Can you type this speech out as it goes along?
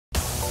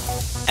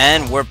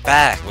And we're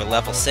back. We're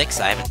level 6.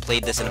 I haven't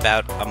played this in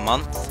about a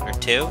month or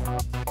two.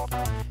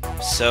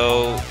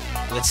 So,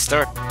 let's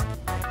start.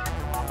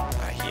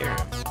 I hear him.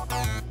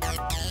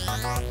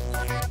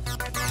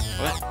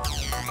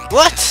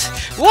 What?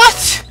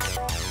 What?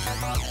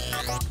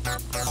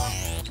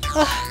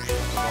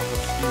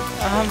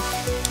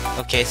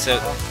 Okay, so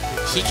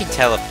he can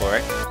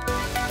teleport.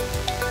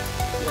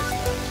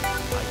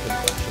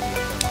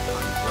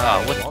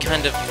 Oh, what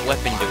kind of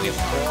weapon do we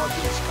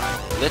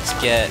want? Let's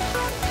get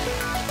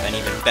an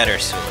even better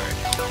sword,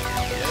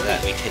 so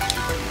that we could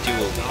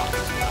dual wield.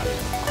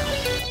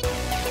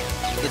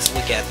 Let's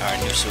look at our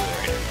new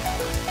sword.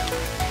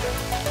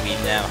 We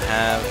now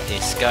have a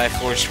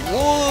Skyforge.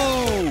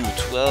 Whoa!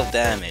 12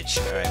 damage.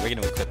 Alright, we're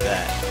gonna equip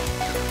that.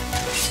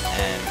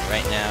 And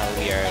right now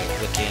we are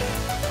looking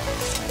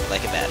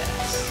like a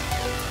badass.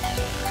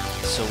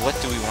 So what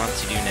do we want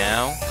to do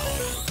now?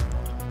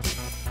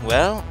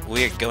 Well,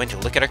 we are going to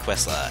look at our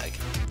quest log.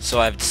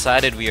 So I've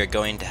decided we are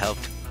going to help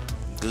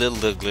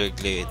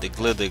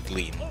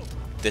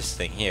this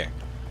thing here.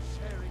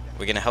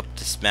 We're gonna help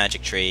this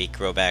magic tree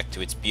grow back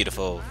to its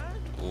beautiful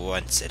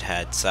once it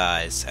had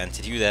size, and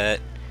to do that,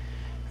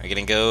 we're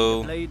gonna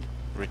go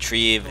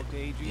retrieve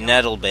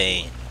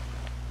Nettlebane.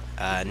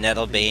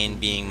 Nettlebane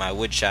being my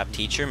woodshop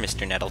teacher,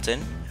 Mr.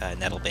 Nettleton.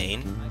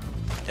 Nettlebane.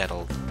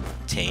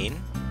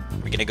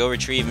 We're gonna go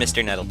retrieve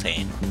Mr.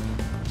 Nettletane.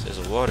 So there's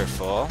a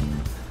waterfall.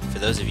 For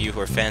those of you who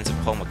are fans of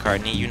Paul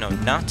McCartney, you know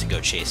not to go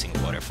chasing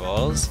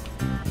waterfalls.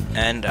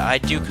 And I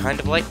do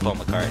kind of like Paul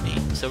McCartney,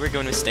 so we're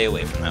going to stay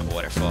away from that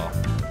waterfall.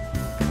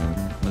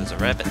 Well, there's a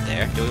rabbit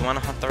there. Do we want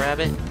to hunt the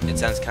rabbit? It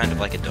sounds kind of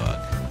like a dog.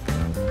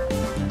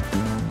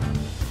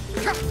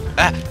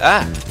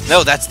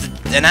 No, that's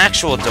an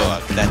actual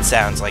dog. That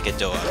sounds like a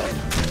dog.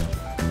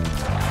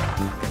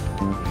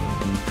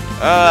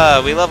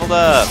 We leveled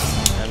up!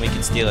 And we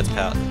can steal its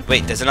pallet.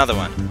 Wait, there's another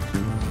one.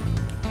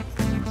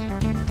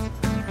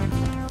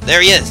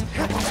 There he is!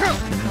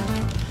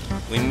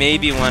 We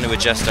maybe want to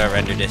adjust our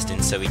render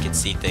distance so we can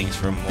see things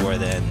from more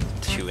than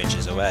 2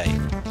 inches away.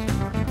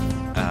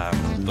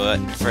 But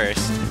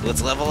first,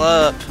 let's level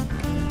up!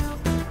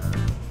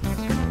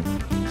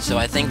 So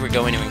I think we're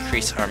going to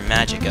increase our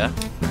magicka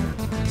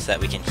so that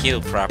we can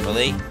heal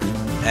properly.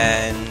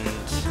 And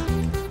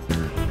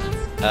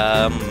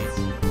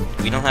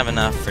we don't have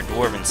enough for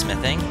dwarven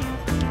smithing.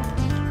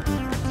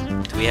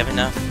 Do we have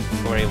enough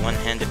for a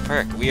one-handed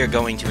perk? We are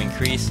going to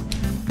increase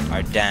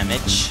our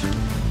damage,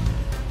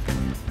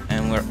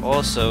 and we're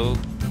also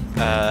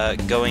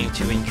going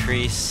to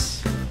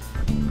increase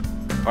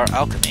our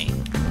alchemy.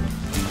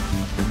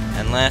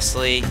 And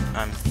lastly,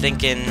 I'm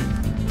thinking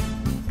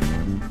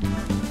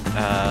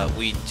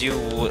we do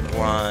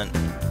want,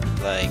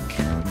 like,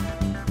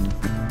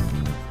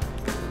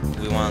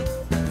 we want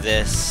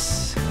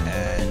this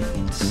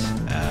and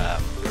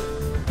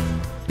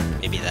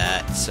maybe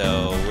that,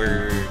 so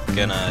we're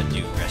gonna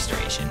do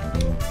restoration.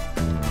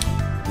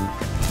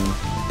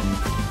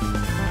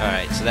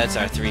 Alright, so that's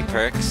our 3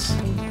 perks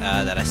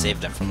that I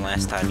saved up from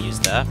last time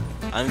used up.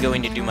 I'm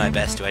going to do my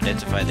best to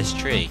identify this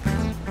tree.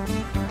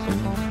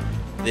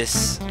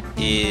 This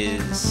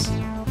is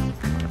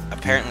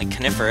apparently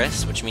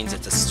coniferous, which means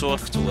it's a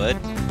softwood.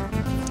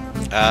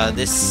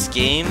 This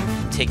game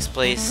takes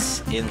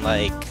place in,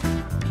 like,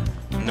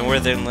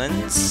 northern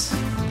lands,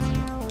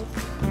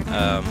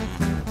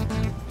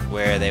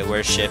 where they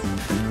worship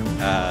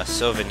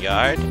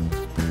Sovngarde,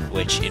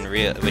 which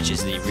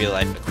is the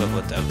real-life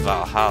equivalent of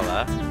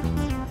Valhalla.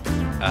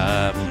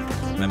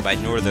 And by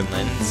northern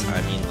lands,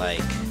 I mean,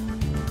 like,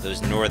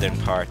 those northern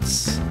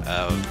parts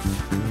of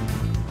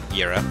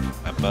Europe,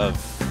 above,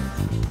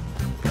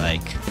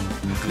 like,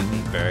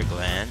 Gutenberg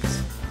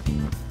lands.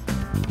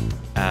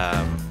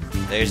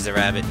 There's the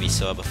rabbit we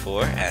saw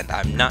before, and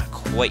I'm not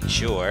quite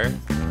sure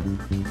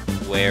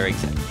where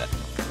exactly.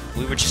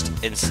 We were just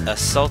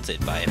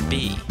assaulted by a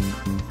bee.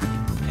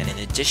 And in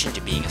addition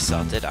to being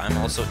assaulted, I'm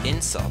also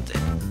insulted.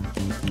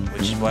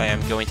 Which is why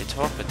I'm going to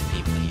talk with the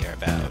people here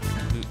about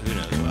who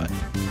knows what.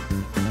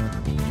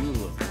 You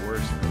look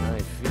worse than I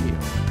feel.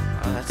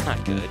 Oh, that's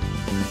not good.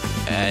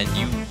 And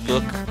you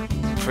look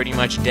pretty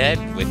much dead,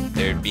 with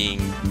there being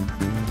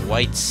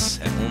whites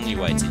and only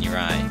whites in your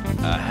eye.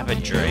 Have a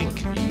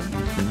drink.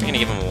 We're gonna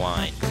give him a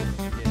wine.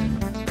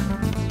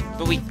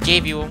 But we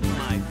gave you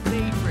my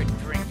favorite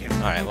drink.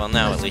 Alright, well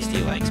now at least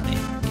he likes me.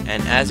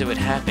 And as it would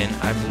happen,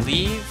 I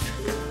believe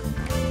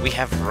we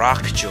have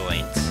rock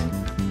joint,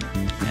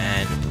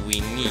 and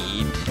we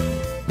need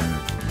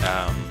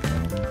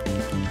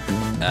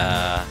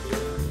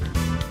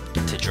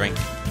to drink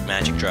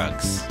magic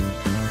drugs.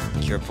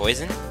 Cure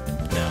poison?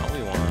 No,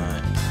 we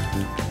want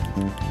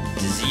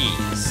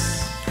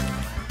disease.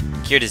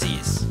 Cure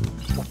disease.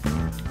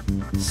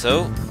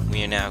 So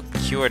we are now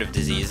cured of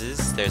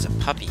diseases. There's a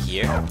puppy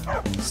here.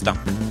 Stump.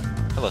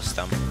 Hello,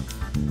 Stump.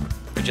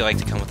 Would you like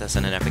to come with us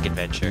on an epic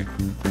adventure?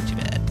 Too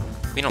bad.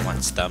 We don't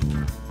want Stump.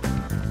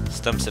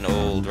 Stump's an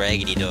old,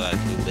 raggedy dog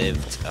who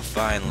lived a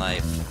fine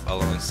life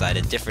alongside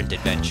a different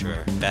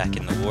adventurer back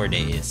in the war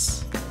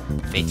days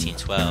of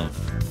 1812.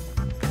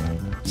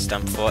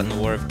 Stump fought in the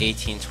War of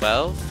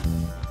 1812,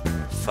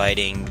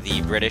 fighting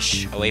the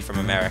British away from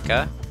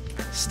America.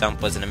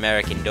 Stump was an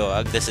American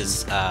dog. This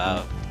is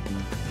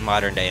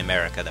modern day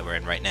America that we're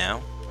in right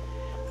now.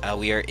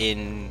 We are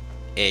in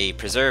a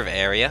preserve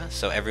area,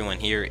 so everyone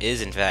here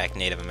is in fact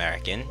Native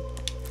American,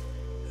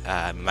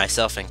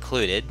 myself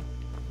included.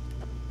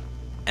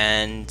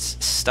 And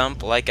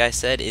Stump, like I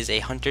said, is a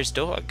hunter's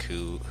dog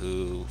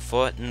who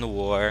fought in the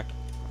war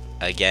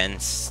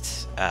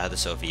against the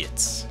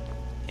Soviets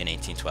in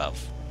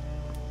 1812.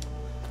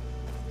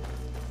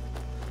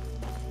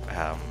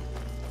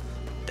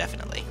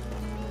 Definitely.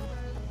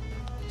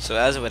 So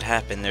as it would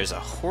happen, there's a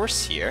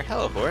horse here.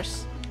 Hello,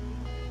 horse.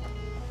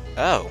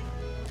 Oh,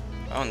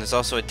 and there's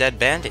also a dead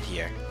bandit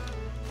here.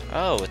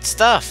 Oh, it's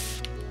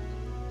Stuff.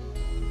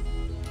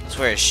 Let's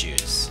wear his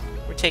shoes.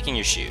 We're taking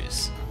your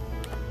shoes.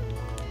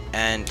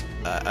 And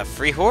a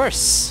free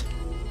horse.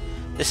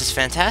 This is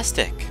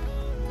fantastic.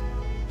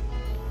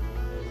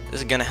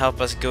 This is gonna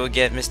help us go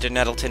get Mr.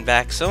 Nettleton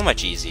back so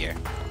much easier.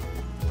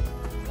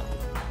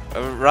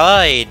 A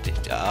ride,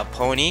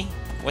 Pony.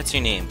 What's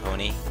your name,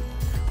 Pony?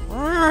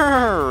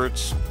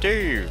 It's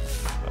Dave.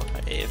 Oh,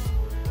 hi, Dave.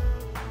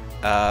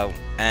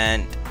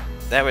 And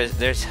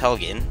there's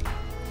Helgen.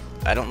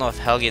 I don't know if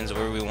Helgen's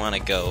where we want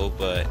to go,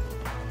 but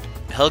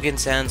Helgen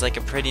sounds like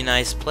a pretty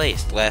nice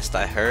place. Last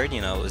I heard,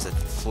 you know, it was a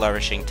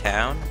flourishing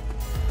town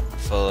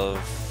full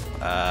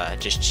of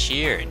just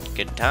cheer and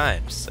good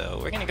times. So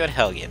we're gonna go to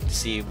Helgen to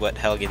see what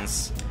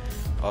Helgen's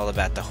all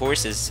about. The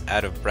horse is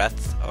out of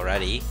breath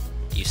already.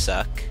 You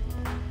suck.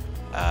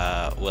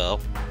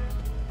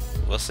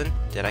 Wilson?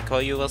 Did I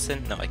call you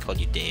Wilson? No, I called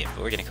you Dave,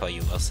 but we're gonna call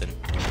you Wilson.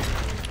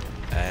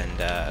 And,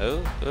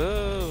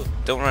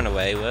 don't run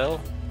away,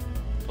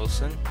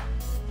 Wilson.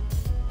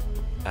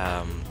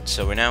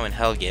 So we're now in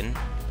Helgen,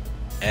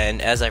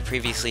 and as I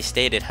previously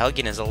stated,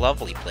 Helgen is a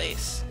lovely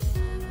place.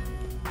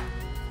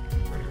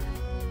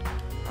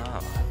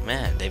 Oh,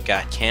 man, they've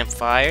got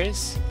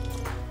campfires.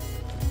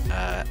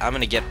 I'm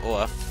gonna get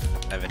off,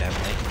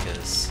 evidently,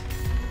 because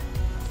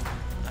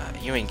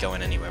you ain't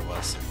going anywhere,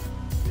 Wilson.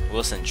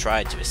 Wilson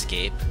tried to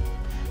escape,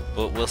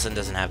 but Wilson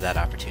doesn't have that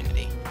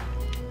opportunity.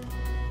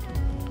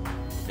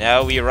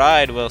 Now we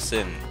ride,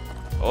 Wilson.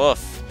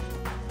 Off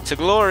to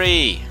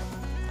glory.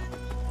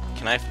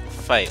 Can I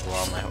fight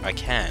while I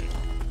can?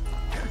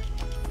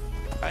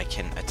 I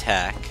can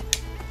attack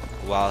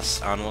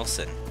whilst on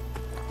Wilson,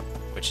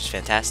 which is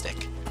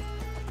fantastic.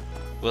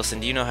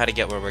 Wilson, do you know how to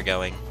get where we're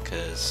going?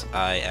 Because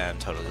I am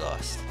totally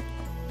lost.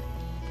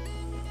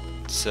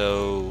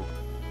 So,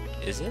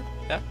 is it?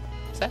 Yeah,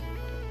 is that?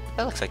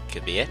 That looks like it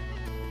could be it.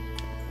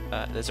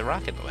 There's a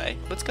rock in the way.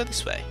 Let's go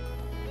this way.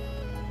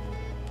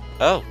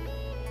 Oh.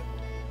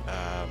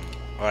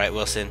 Alright,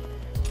 Wilson.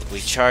 We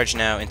charge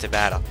now into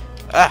battle.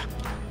 Ah!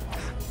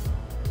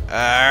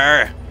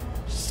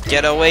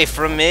 Get away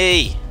from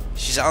me!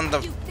 She's on the...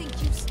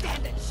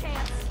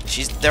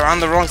 They're on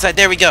the wrong side.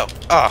 There we go.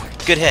 Oh,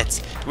 good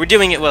hits. We're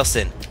doing it,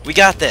 Wilson. We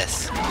got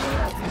this.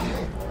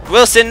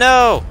 Wilson,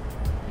 no!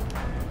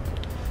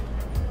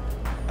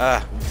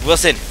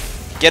 Wilson,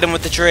 get him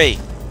with the tree.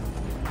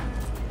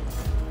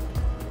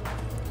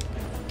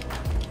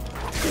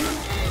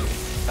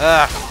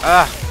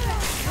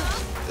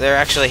 They're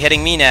actually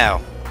hitting me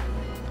now.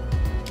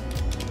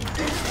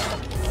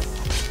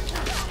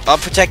 I'll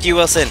protect you,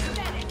 Wilson.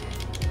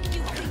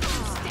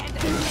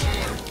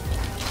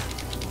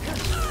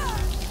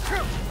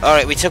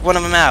 Alright, we took one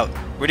of them out.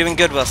 We're doing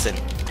good, Wilson.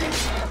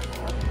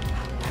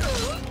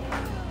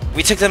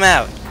 We took them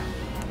out.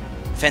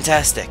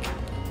 Fantastic.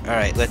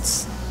 Alright,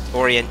 let's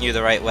orient you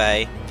the right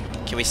way.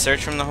 Can we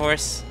search from the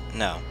horse?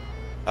 No.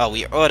 Oh,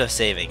 we are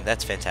auto-saving.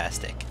 That's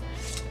fantastic.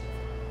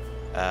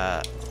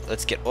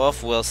 Let's get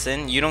off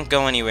Wilson. You don't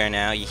go anywhere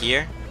now, you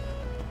hear?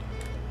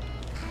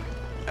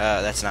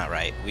 That's not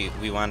right.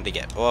 We wanted to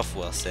get off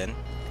Wilson,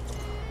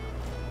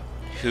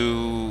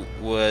 who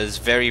was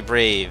very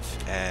brave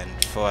and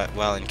fought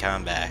well in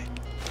combat.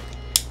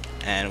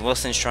 And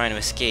Wilson's trying to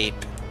escape,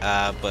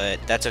 but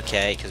that's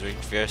okay, because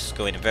we're just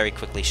going to very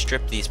quickly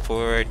strip these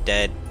poor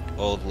dead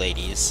old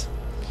ladies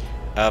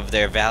of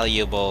their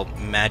valuable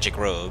magic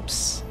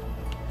robes,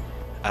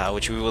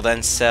 which we will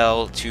then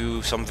sell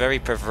to some very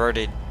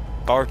perverted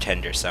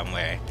bartender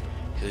somewhere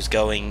who's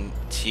going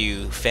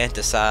to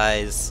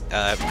fantasize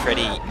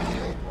pretty...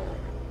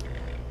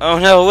 Oh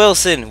no,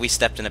 Wilson! We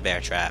stepped in a bear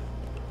trap.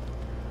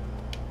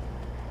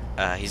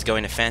 He's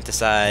going to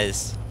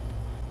fantasize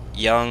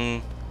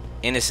young,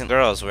 innocent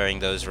girls wearing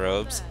those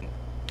robes.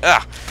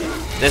 Ah!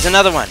 There's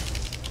another one!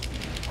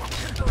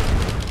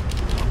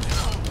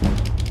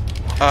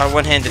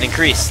 One-handed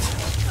increased.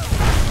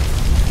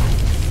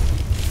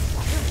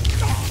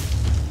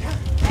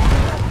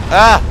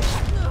 Ah!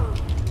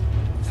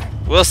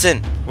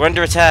 Wilson, we're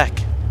under attack.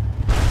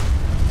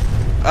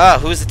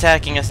 Who's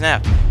attacking us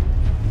now?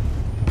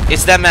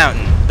 It's that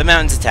mountain. The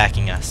mountain's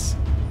attacking us.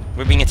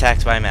 We're being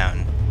attacked by a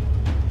mountain.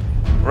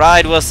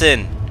 Ride,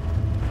 Wilson!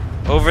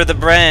 Over the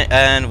branch,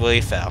 and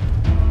we fell.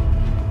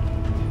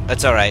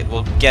 That's alright,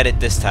 we'll get it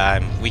this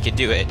time. We could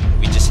do it.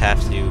 We just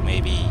have to,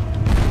 maybe...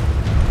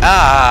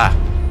 Ah!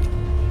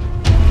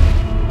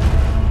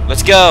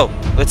 Let's go.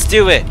 Let's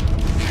do it.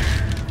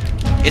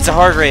 It's a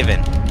hard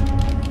raven.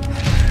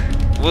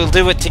 We'll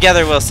do it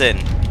together, Wilson.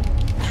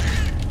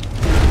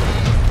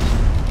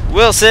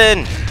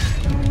 Wilson!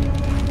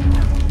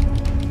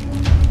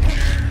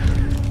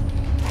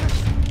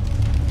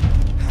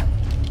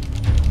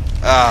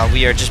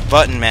 We are just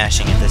button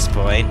mashing at this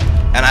point.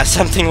 And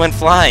something went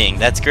flying.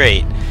 That's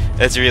great.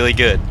 That's really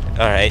good.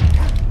 Alright.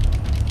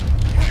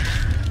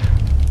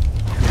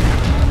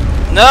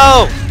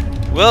 No!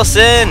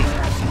 Wilson!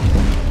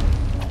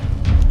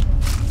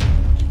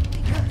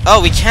 Oh,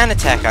 we can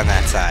attack on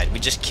that side. We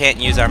just can't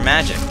use our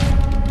magic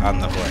on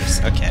the horse.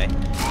 Okay.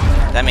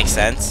 That makes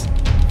sense.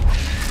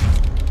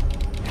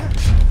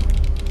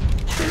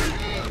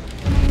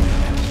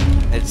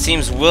 It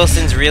seems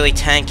Wilson's really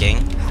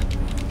tanking.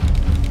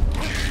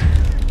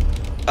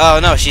 Oh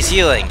no, she's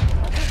healing.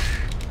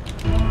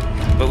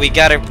 But we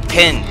got her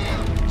pinned.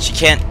 She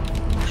can't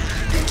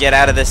get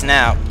out of this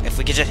now. If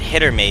we could just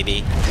hit her,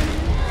 maybe.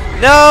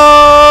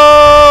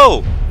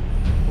 No!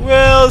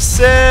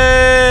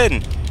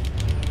 Wilson!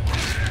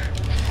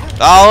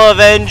 I'll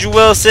avenge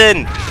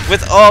Wilson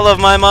with all of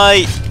my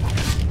might.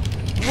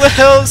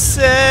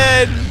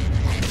 Wilson!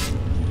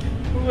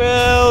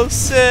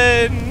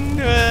 Wilson!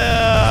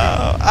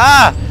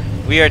 Ah!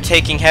 We are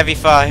taking heavy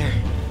fire.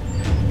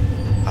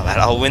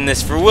 I'll win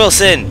this for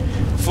Wilson!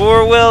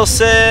 For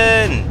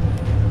Wilson!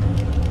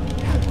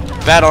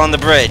 Battle on the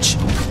bridge.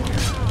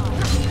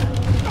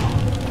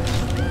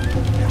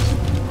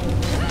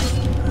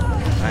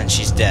 And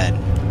she's dead.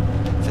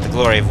 For the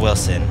glory of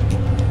Wilson.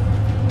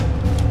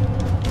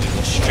 We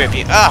will strip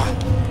you. Ah!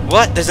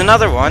 What? There's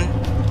another one!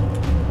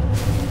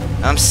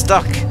 I'm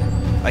stuck.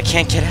 I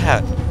can't get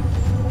out.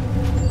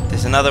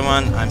 There's another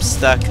one. I'm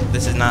stuck.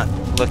 This is not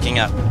looking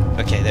up.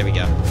 Okay, there we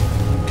go.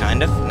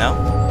 Kind of?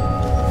 No?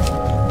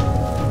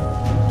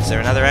 Is there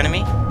another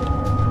enemy?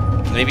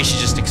 Maybe she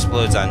just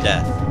explodes on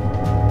death.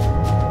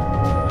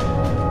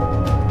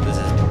 There's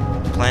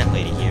a plant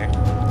lady here.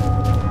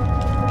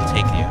 I'll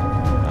take you.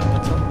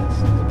 What's all this?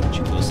 There's a bunch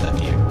of cool stuff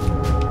here.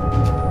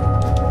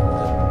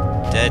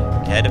 Dead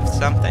head of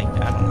something?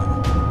 I don't know.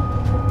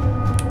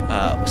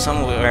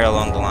 Somewhere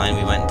along the line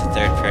we went into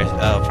third person.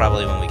 Oh,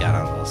 probably when we got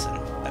on Wilson.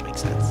 That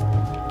makes sense.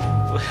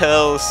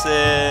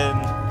 Wilson!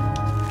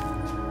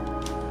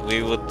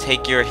 We will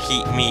take your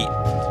heat meat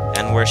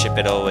and worship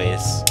it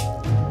always.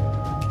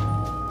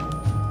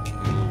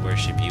 We will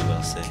worship you,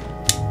 Wilson.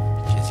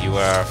 Because you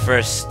are our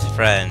first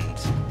friend.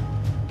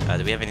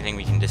 Do we have anything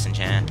we can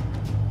disenchant?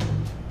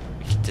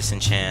 We can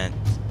disenchant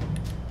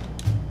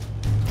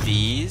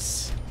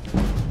these.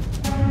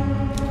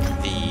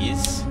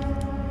 These.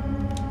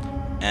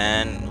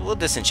 And we'll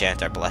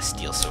disenchant our blessed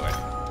steel sword.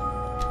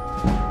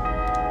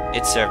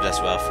 It served us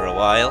well for a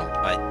while,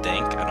 I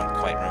think. I don't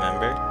quite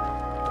remember.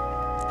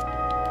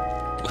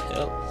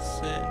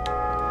 Wilson.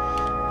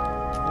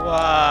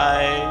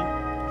 Why?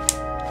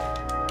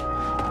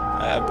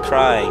 I'm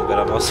crying, but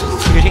I'm also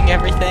looting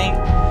everything.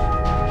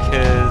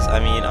 Because, I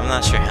mean, I'm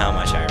not sure how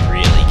much I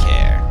really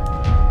care.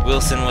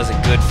 Wilson was a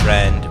good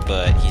friend,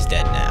 but he's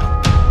dead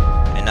now.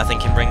 And nothing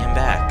can bring him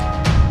back.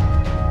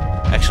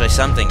 Actually,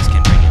 some things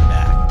can bring him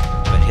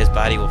back. But his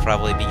body will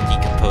probably be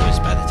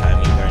decomposed by the time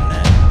we learn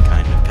that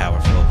kind of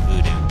powerful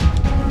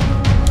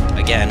voodoo.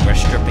 Again, we're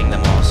stripping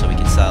them all so we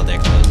can sell their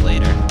clothes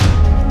later.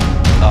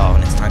 Oh,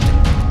 and it's time to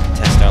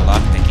test our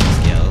lockpicking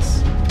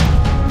skills.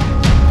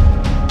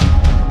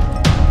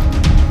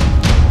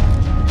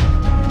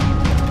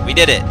 We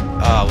did it!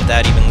 Oh,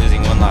 without even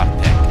losing one lock